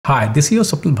Hi, this is your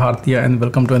Swapnil Bhartiya and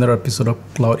welcome to another episode of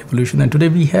Cloud Evolution. And today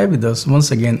we have with us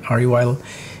once again Ari Weil,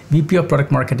 VP of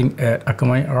Product Marketing at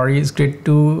Akamai. Ari, it's great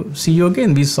to see you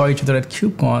again. We saw each other at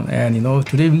KubeCon and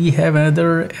today we have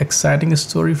another exciting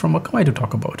story from Akamai to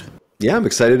talk about. Yeah, I'm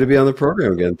excited to be on the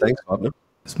program again. Thanks, Bob.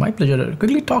 It's my pleasure.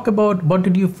 Quickly talk about what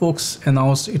did you folks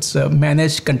announce? It's a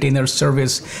managed container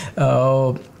service.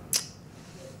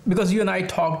 Because you and I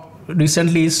talked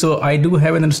recently, so I do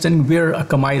have an understanding where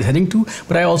Akamai is heading to,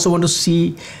 but I also want to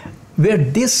see where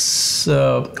this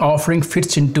offering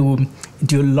fits into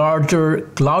your larger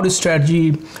cloud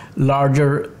strategy,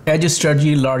 larger edge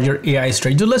strategy, larger AI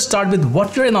strategy. So let's start with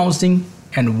what you're announcing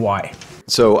and why.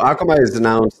 So Akamai has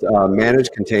announced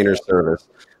managed container service,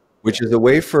 which is a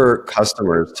way for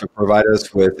customers to provide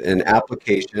us with an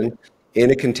application in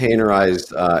a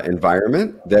containerized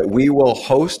environment that we will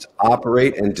host,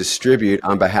 operate, and distribute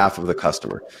on behalf of the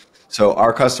customer. So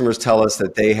our customers tell us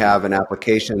that they have an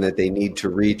application that they need to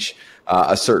reach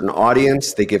a certain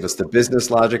audience. They give us the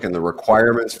business logic and the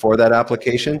requirements for that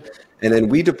application. And then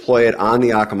we deploy it on the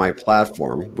Akamai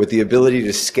platform with the ability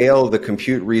to scale the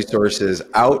compute resources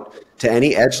out to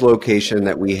any edge location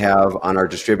that we have on our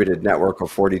distributed network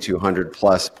of 4,200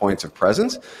 plus points of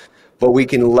presence. But we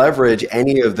can leverage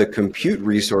any of the compute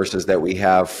resources that we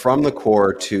have from the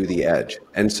core to the edge.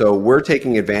 And so we're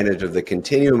taking advantage of the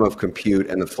continuum of compute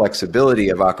and the flexibility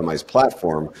of Akamai's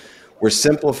platform. We're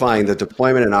simplifying the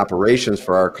deployment and operations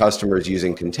for our customers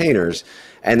using containers,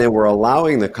 and then we're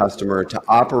allowing the customer to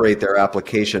operate their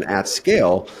application at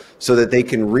scale so that they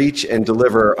can reach and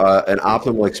deliver an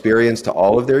optimal experience to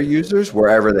all of their users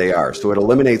wherever they are. So it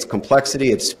eliminates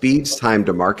complexity, it speeds time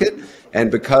to market, and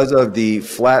because of the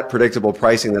flat, predictable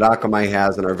pricing that Akamai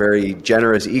has and our very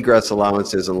generous egress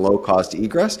allowances and low-cost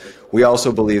egress, we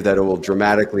also believe that it will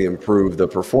dramatically improve the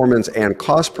performance and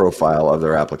cost profile of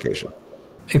their application.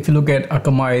 If you look at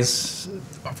Akamai's,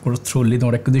 of course, through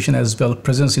Linode acquisition as well,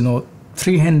 presence,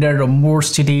 300 or more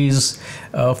cities,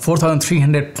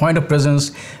 4,300 point of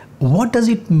presence. What does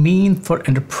it mean for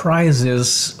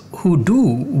enterprises who do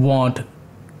want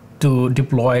to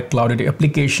deploy cloud-native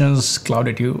applications,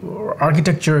 cloud-native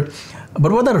architecture,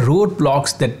 but what are the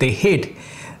roadblocks that they hit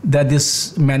that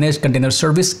this managed container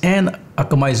service and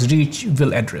Akamai's reach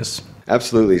will address?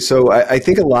 Absolutely. So I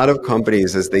think a lot of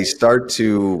companies, as they start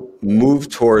to move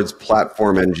towards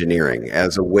platform engineering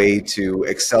as a way to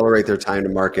accelerate their time to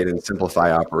market and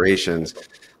simplify operations,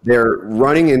 they're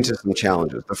running into some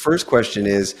challenges. The first question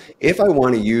is, if I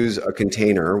want to use a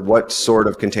container, what sort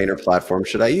of container platform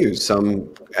should I use?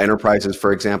 Some enterprises,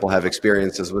 for example, have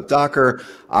experiences with Docker.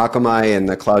 Akamai and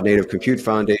the Cloud Native Compute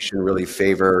Foundation really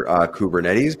favor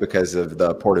Kubernetes because of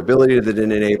the portability that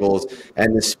it enables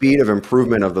and the speed of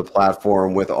improvement of the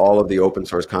platform with all of the open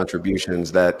source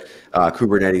contributions that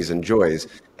Kubernetes enjoys.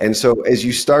 And so as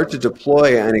you start to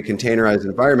deploy in a containerized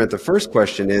environment, the first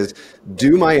question is,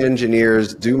 do my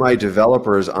engineers, do my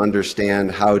developers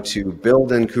understand how to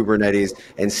build in Kubernetes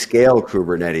and scale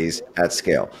Kubernetes at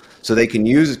scale? So they can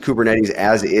use Kubernetes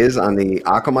as is on the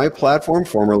Akamai platform,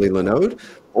 formerly Linode,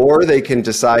 or they can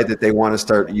decide that they want to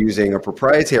start using a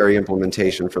proprietary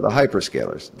implementation for the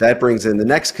hyperscalers. That brings in the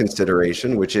next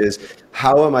consideration, which is,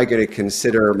 how am I going to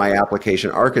consider my application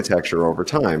architecture over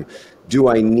time? Do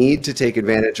I need to take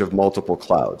advantage of multiple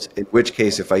clouds? In which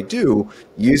case, if I do,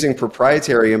 using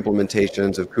proprietary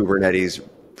implementations of Kubernetes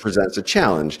presents a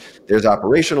challenge. There's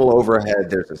operational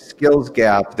overhead, there's a skills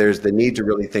gap, there's the need to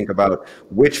really think about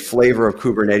which flavor of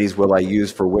Kubernetes will I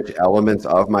use for which elements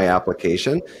of my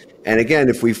application. And again,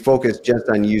 if we focus just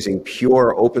on using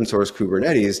pure open source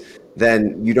Kubernetes,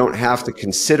 then you don't have to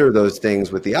consider those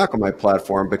things with the Akamai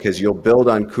platform because you'll build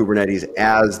on Kubernetes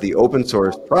as the open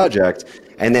source project,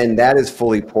 and then that is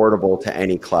fully portable to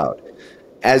any cloud.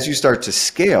 As you start to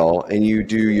scale and you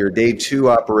do your day two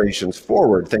operations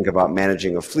forward, think about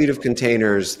managing a fleet of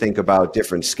containers, think about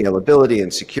different scalability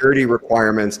and security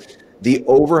requirements. The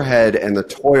overhead and the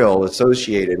toil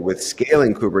associated with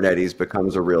scaling Kubernetes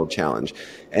becomes a real challenge.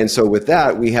 And so with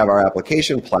that, we have our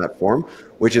application platform,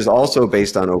 which is also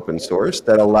based on open source,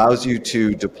 that allows you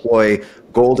to deploy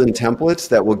golden templates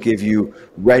that will give you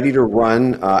ready to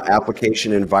run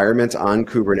application environments on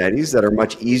Kubernetes that are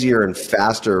much easier and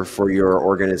faster for your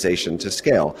organization to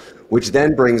scale. Which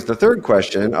then brings the third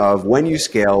question of, when you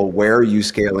scale, where are you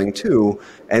scaling to,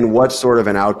 and what sort of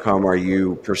an outcome are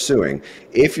you pursuing?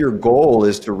 If your goal goal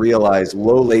is to realize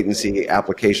low latency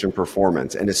application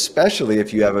performance. And especially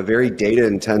if you have a very data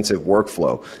intensive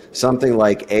workflow, something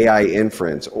like AI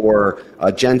inference or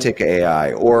agentic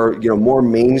AI, or more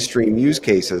mainstream use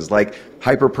cases like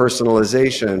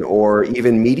hyper-personalization or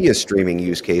even media streaming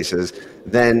use cases,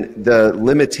 then the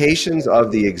limitations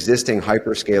of the existing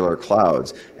hyperscaler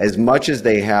clouds, as much as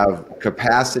they have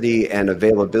capacity and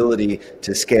availability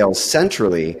to scale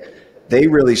centrally, they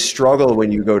really struggle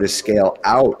when you go to scale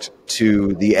out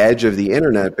to the edge of the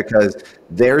internet, because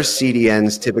their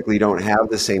CDNs typically don't have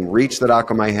the same reach that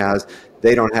Akamai has.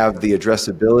 They don't have the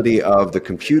addressability of the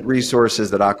compute resources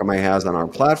that Akamai has on our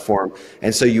platform.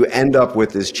 And so you end up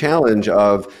with this challenge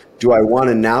of, do I want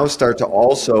to now start to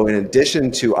also, in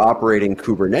addition to operating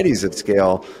Kubernetes at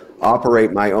scale,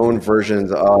 operate my own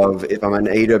versions of, if I'm an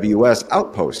AWS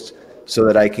outpost, so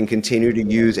that I can continue to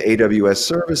use AWS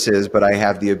services, but I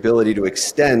have the ability to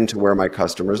extend to where my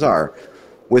customers are.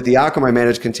 With the Akamai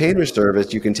Managed Container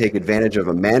Service, you can take advantage of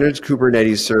a managed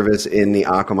Kubernetes service in the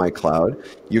Akamai cloud.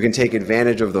 You can take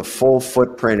advantage of the full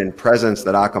footprint and presence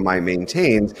that Akamai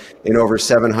maintains in over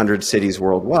 700 cities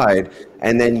worldwide.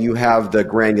 And then you have the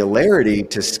granularity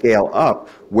to scale up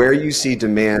where you see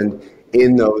demand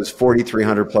in those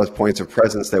 4,300 plus points of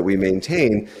presence that we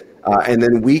maintain. And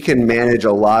then we can manage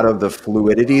a lot of the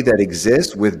fluidity that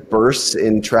exists with bursts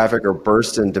in traffic or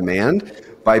bursts in demand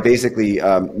by basically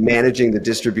managing the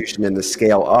distribution and the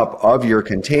scale up of your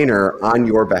container on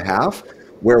your behalf,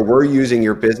 where we're using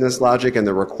your business logic and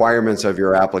the requirements of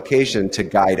your application to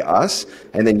guide us.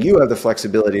 And then you have the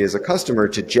flexibility as a customer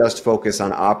to just focus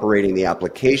on operating the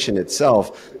application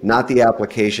itself, not the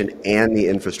application and the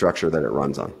infrastructure that it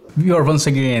runs on. We are once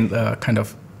again kind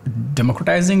of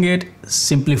democratizing it,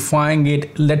 simplifying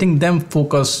it, letting them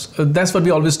focus. That's what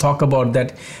we always talk about,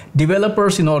 that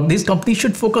developers, these companies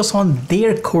should focus on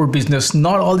their core business,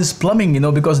 not all this plumbing,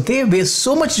 because they waste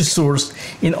so much resource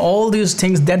in all these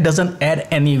things that doesn't add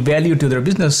any value to their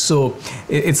business. So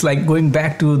it's like going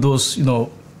back to those,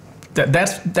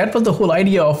 that was the whole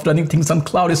idea of running things on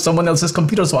cloud, is someone else's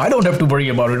computer, so I don't have to worry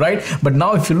about it, right? But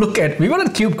now if you look at, we were at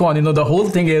KubeCon, the whole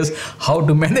thing is how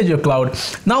to manage your cloud.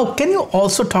 Now, can you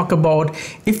also talk about,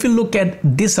 if you look at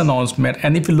this announcement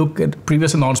and if you look at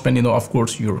previous announcement, of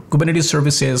course, your Kubernetes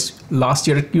services, last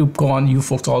year at KubeCon, you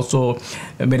folks also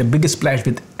made a big splash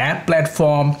with app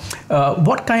platform.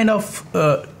 What kind of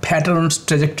patterns,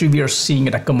 trajectory we are seeing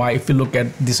at Akamai if you look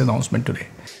at this announcement today?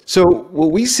 So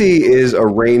what we see is a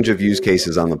range of use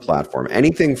cases on the platform.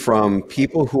 Anything from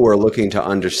people who are looking to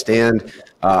understand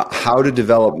how to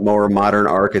develop more modern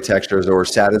architectures or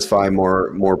satisfy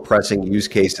more pressing use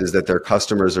cases that their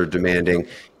customers are demanding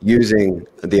using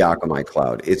the Akamai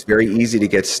cloud. It's very easy to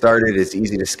get started. It's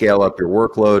easy to scale up your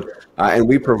workload. And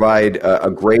we provide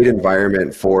a great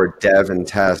environment for dev and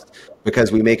test,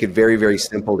 because we make it very, very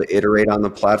simple to iterate on the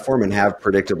platform and have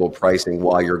predictable pricing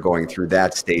while you're going through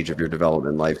that stage of your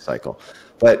development lifecycle.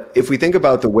 But if we think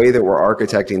about the way that we're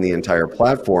architecting the entire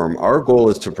platform, our goal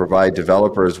is to provide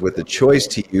developers with the choice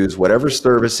to use whatever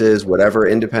services, whatever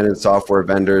independent software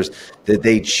vendors that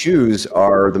they choose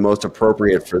are the most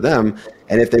appropriate for them.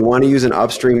 And if they want to use an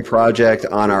upstream project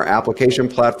on our application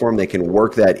platform, they can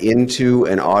work that into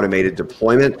an automated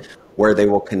deployment where they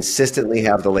will consistently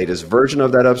have the latest version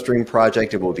of that upstream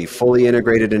project. It will be fully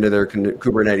integrated into their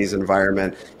Kubernetes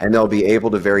environment, and they'll be able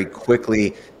to very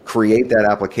quickly create that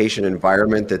application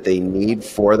environment that they need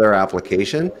for their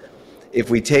application. If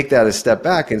we take that a step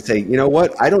back and say, you know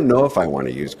what, I don't know if I want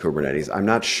to use Kubernetes, I'm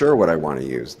not sure what I want to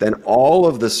use, then all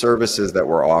of the services that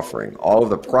we're offering, all of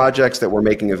the projects that we're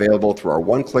making available through our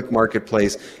one-click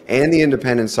marketplace and the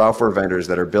independent software vendors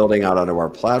that are building out onto our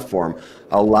platform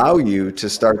allow you to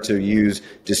start to use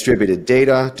distributed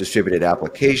data, distributed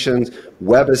applications,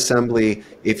 WebAssembly.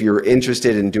 If you're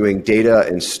interested in doing data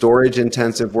and storage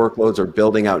intensive workloads or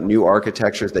building out new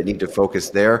architectures that need to focus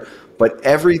there. But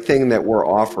everything that we're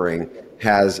offering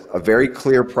has a very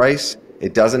clear price.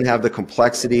 It doesn't have the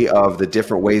complexity of the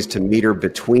different ways to meter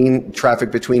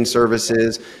traffic between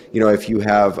services. If you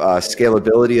have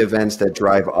scalability events that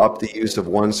drive up the use of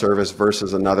one service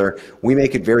versus another, we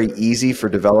make it very easy for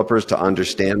developers to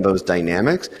understand those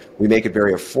dynamics. We make it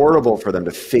very affordable for them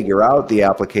to figure out the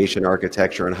application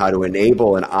architecture and how to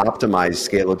enable and optimize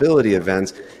scalability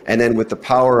events. And then with the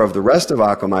power of the rest of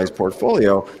Akamai's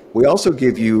portfolio, we also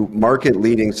give you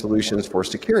market-leading solutions for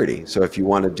security. So if you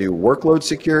want to do workload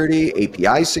security,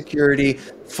 API security,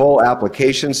 full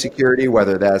application security,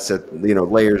 whether that's at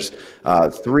layers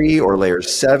 3 or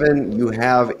layers 7, you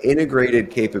have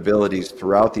integrated capabilities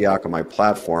throughout the Akamai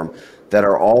platform that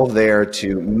are all there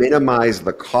to minimize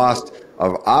the cost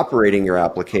of operating your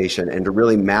application and to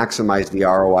really maximize the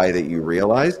ROI that you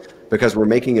realize, because we're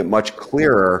making it much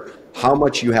clearer how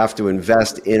much you have to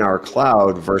invest in our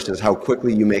cloud versus how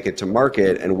quickly you make it to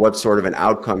market and what sort of an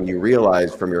outcome you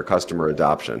realize from your customer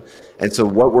adoption. And so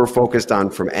what we're focused on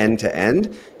from end to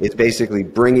end is basically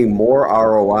bringing more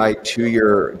ROI to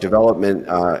your development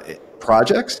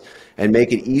projects and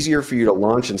make it easier for you to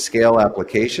launch and scale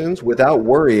applications without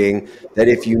worrying that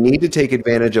if you need to take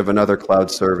advantage of another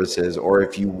cloud services, or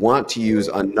if you want to use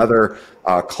another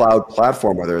cloud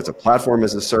platform, whether it's a platform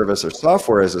as a service or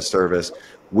software as a service,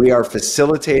 we are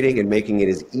facilitating and making it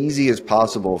as easy as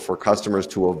possible for customers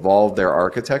to evolve their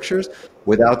architectures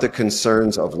without the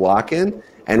concerns of lock-in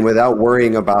and without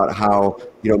worrying about how,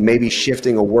 maybe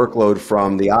shifting a workload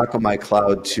from the Akamai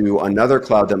cloud to another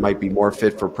cloud that might be more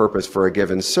fit for purpose for a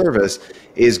given service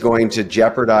is going to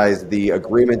jeopardize the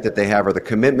agreement that they have or the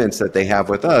commitments that they have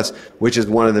with us, which is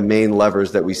one of the main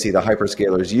levers that we see the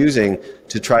hyperscalers using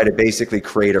to try to basically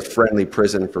create a friendly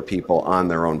prison for people on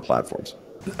their own platforms.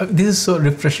 This is so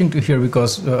refreshing to hear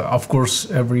because, of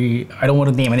course, I don't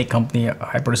want to name any company,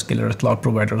 hyperscalers, cloud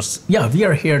providers. Yeah, we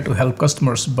are here to help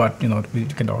customers, but we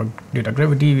can talk data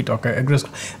gravity, we talk aggressive.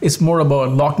 It's more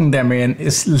about locking them in.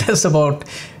 It's less about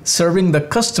serving the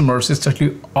customers. It's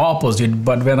actually opposite.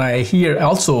 But when I hear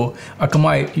also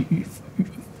Akamai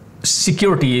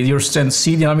security, your strength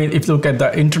CDN. If you look at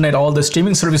the internet, all the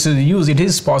streaming services you use, it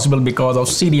is possible because of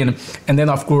CDN. And then,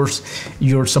 of course,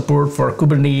 your support for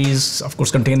Kubernetes, of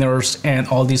course, containers, and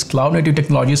all these cloud native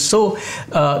technologies. So,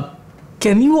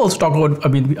 can you also talk about?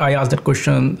 I asked that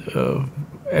question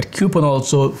at KubeCon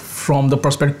also from the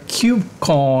perspective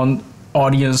KubeCon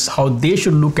audience, how they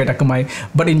should look at Akamai.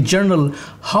 But in general,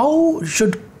 how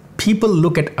should people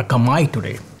look at Akamai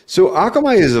today? So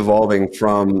Akamai is evolving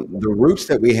from the roots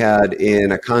that we had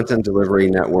in a content delivery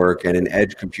network and an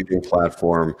edge computing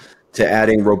platform to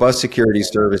adding robust security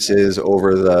services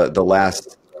over the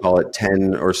last, call it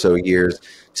 10 or so years,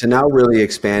 to now really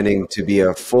expanding to be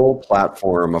a full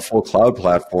platform, a full cloud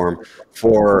platform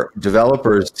for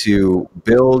developers to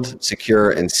build,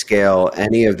 secure, and scale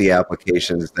any of the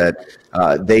applications that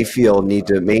they feel need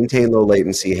to maintain low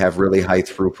latency, have really high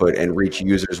throughput, and reach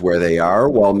users where they are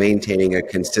while maintaining a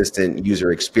consistent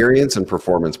user experience and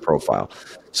performance profile.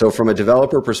 So from a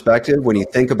developer perspective, when you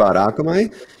think about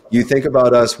Akamai, you think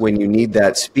about us when you need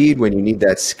that speed, when you need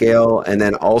that scale, and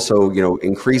then also,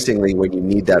 increasingly when you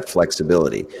need that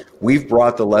flexibility. We've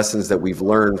brought the lessons that we've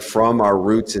learned from our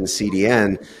roots in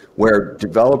CDN, where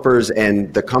developers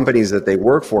and the companies that they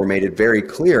work for made it very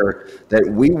clear that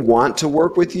we want to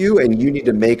work with you and you need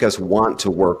to make us want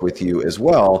to work with you as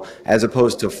well, as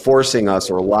opposed to forcing us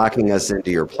or locking us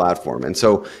into your platform. And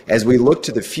so as we look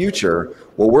to the future,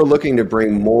 what we're looking to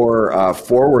bring more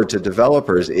forward to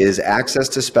developers is access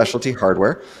to specialty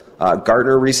hardware.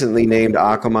 Gartner recently named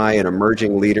Akamai an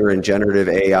emerging leader in generative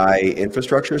AI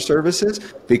infrastructure services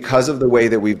because of the way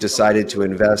that we've decided to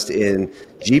invest in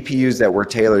GPUs that were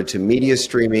tailored to media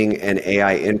streaming and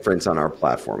AI inference on our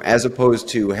platform, as opposed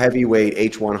to heavyweight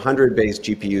H100 based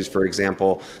GPUs, for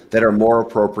example, that are more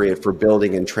appropriate for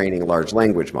building and training large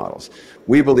language models.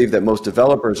 We believe that most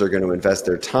developers are going to invest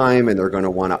their time and they're going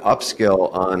to want to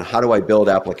upskill on how do I build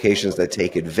applications that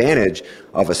take advantage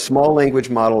of a small language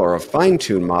model or a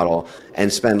fine-tuned model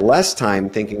and spend less time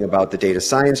thinking about the data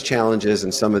science challenges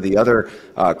and some of the other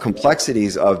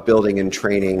complexities of building and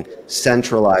training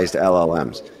centralized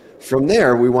LLMs. From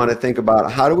there, we want to think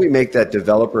about how do we make that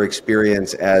developer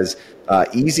experience as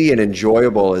easy and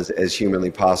enjoyable as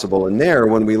humanly possible. And there,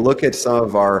 when we look at some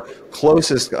of our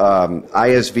closest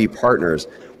ISV partners,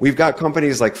 we've got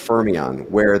companies like Fermyon,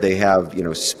 where they have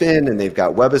Spin and they've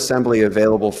got WebAssembly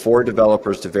available for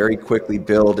developers to very quickly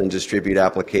build and distribute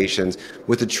applications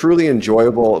with a truly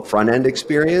enjoyable front-end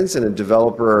experience and a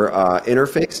developer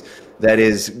interface that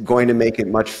is going to make it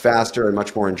much faster and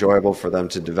much more enjoyable for them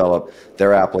to develop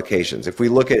their applications. If we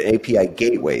look at API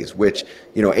gateways, which,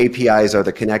 APIs are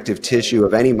the connective tissue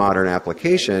of any modern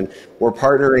application, we're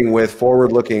partnering with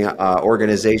forward-looking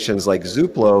organizations like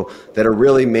Zuplo that are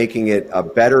really making it a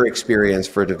better experience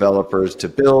for developers to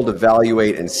build,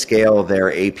 evaluate, and scale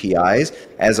their APIs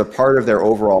as a part of their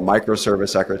overall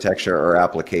microservice architecture or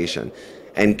application.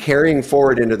 And carrying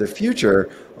forward into the future,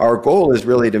 our goal is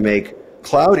really to make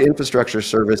cloud infrastructure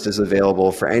services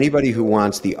available for anybody who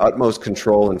wants the utmost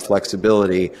control and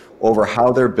flexibility over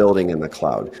how they're building in the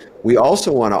cloud. We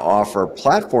also want to offer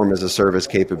platform as a service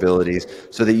capabilities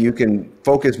so that you can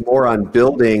focus more on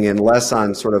building and less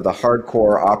on sort of the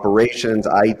hardcore operations,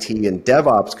 IT, and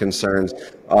DevOps concerns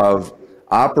of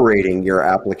operating your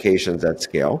applications at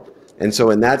scale. And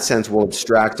so in that sense, we'll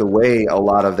abstract away a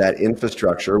lot of that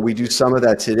infrastructure. We do some of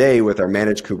that today with our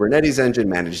managed Kubernetes engine,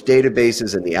 managed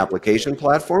databases, and the application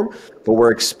platform, but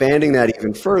we're expanding that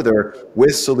even further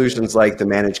with solutions like the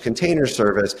managed container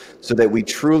service so that we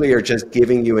truly are just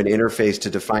giving you an interface to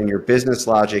define your business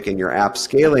logic and your app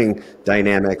scaling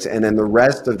dynamics, and then the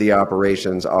rest of the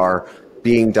operations are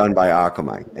being done by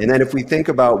Akamai. And then if we think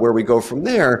about where we go from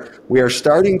there, we are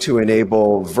starting to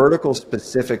enable vertical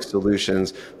specific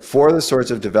solutions for the sorts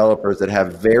of developers that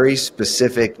have very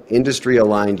specific industry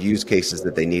aligned use cases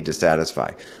that they need to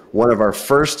satisfy. One of our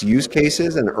first use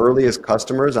cases and earliest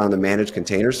customers on the managed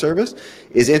container service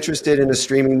is interested in a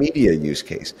streaming media use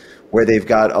case where they've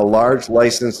got a large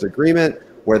licensed agreement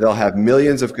where they'll have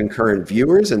millions of concurrent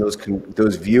viewers, and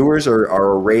those viewers are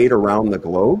arrayed around the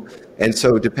globe. And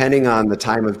so depending on the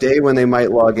time of day when they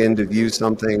might log in to view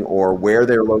something or where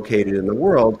they're located in the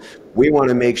world, we want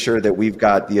to make sure that we've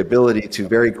got the ability to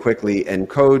very quickly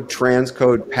encode,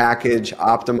 transcode, package,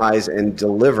 optimize, and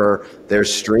deliver their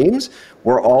streams.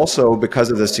 We're also, because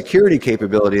of the security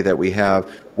capability that we have,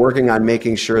 working on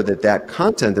making sure that that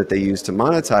content that they use to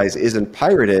monetize isn't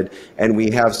pirated, and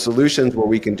we have solutions where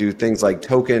we can do things like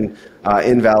token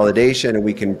invalidation, and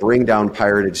we can bring down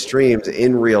pirated streams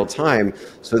in real time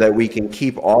so that we can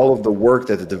keep all of the work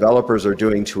that the developers are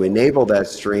doing to enable that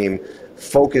stream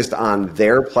focused on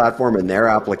their platform and their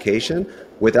application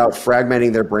without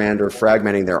fragmenting their brand or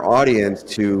fragmenting their audience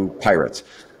to pirates.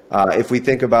 If we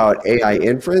think about AI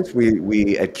inference,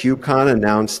 we at KubeCon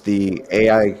announced the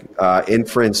AI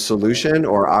inference solution,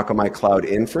 or Akamai Cloud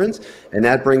Inference, and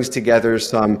that brings together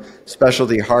some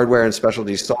specialty hardware and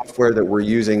specialty software that we're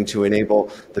using to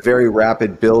enable the very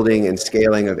rapid building and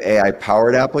scaling of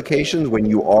AI-powered applications when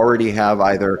you already have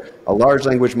either a large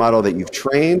language model that you've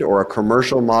trained or a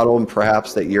commercial model and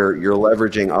perhaps that you're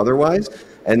leveraging otherwise.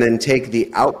 And then take the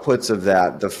outputs of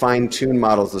that, the fine-tuned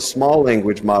models, the small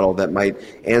language model that might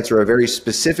answer a very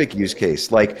specific use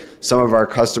case. Like some of our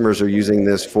customers are using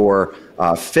this for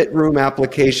fit room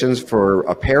applications for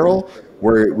apparel,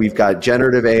 where we've got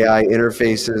generative AI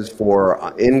interfaces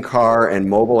for in-car and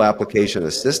mobile application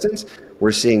assistance.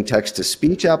 We're seeing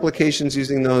text-to-speech applications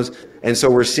using those. And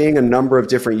so we're seeing a number of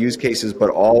different use cases,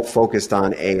 but all focused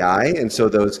on AI. And so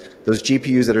those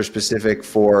GPUs that are specific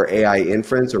for AI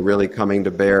inference are really coming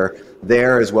to bear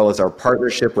there, as well as our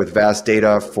partnership with Vast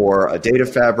Data for a data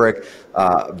fabric,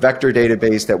 vector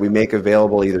database that we make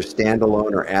available either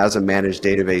standalone or as a managed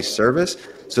database service.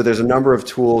 So there's a number of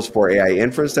tools for AI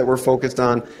inference that we're focused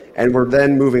on, and we're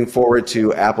then moving forward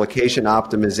to application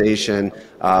optimization,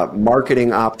 marketing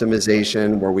optimization,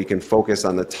 where we can focus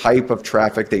on the type of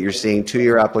traffic that you're seeing to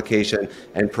your application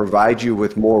and provide you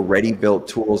with more ready-built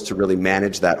tools to really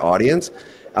manage that audience.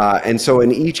 And so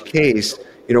in each case,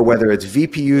 whether it's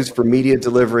VPUs for media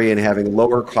delivery and having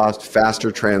lower cost,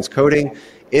 faster transcoding,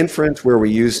 inference where we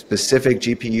use specific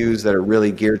GPUs that are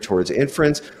really geared towards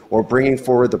inference, or bringing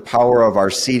forward the power of our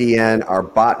CDN, our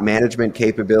bot management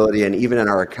capability, and even in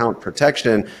our account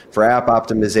protection for app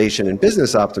optimization and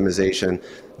business optimization.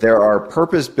 There are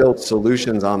purpose-built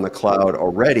solutions on the cloud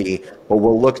already, but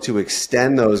we'll look to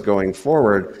extend those going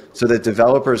forward so that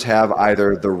developers have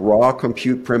either the raw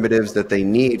compute primitives that they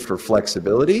need for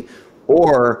flexibility,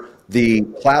 or the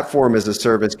platform as a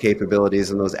service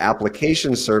capabilities and those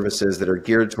application services that are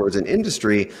geared towards an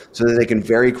industry so that they can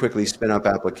very quickly spin up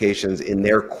applications in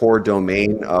their core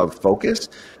domain of focus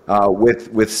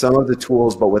with some of the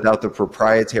tools, but without the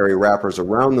proprietary wrappers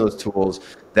around those tools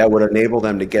that would enable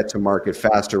them to get to market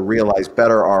faster, realize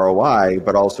better ROI,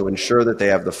 but also ensure that they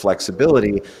have the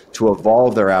flexibility to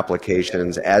evolve their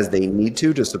applications as they need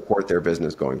to support their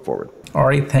business going forward.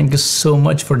 Ari, thank you so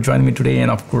much for joining me today,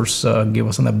 and of course, give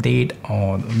us an update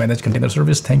on managed container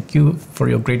service. Thank you for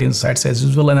your great insights as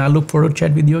usual, and I look forward to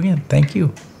chat with you again. Thank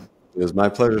you. It was my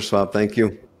pleasure, Swap. Thank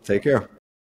you. Take care.